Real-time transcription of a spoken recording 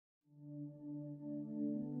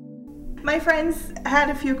My friends had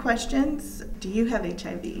a few questions. Do you have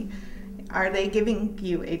HIV? Are they giving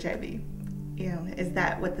you HIV? Is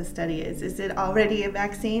that what the study is? Is it already a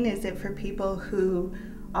vaccine? Is it for people who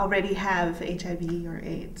already have HIV or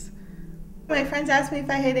AIDS? My friends asked me if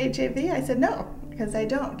I had HIV. I said no, because I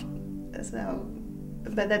don't.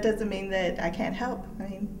 But that doesn't mean that I can't help. I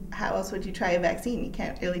mean, how else would you try a vaccine? You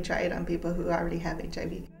can't really try it on people who already have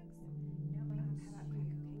HIV.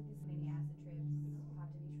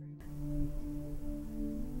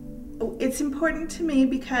 It's important to me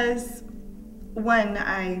because, one,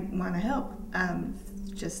 I want to help.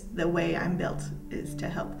 Just the way I'm built is to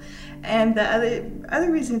help. And the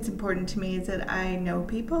other reason it's important to me is that I know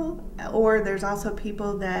people, or there's also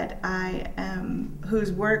people that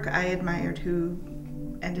whose work I admired who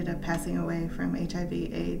ended up passing away from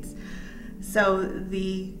HIV/AIDS. So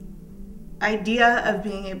the idea of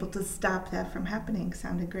being able to stop that from happening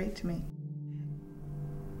sounded great to me.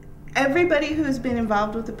 Everybody who's been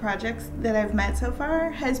involved with the projects that I've met so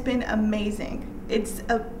far has been amazing. It's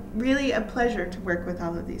really a pleasure to work with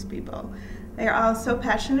all of these people. They're all so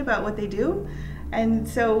passionate about what they do, and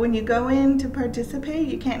so when you go in to participate,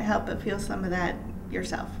 you can't help but feel some of that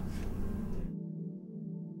yourself.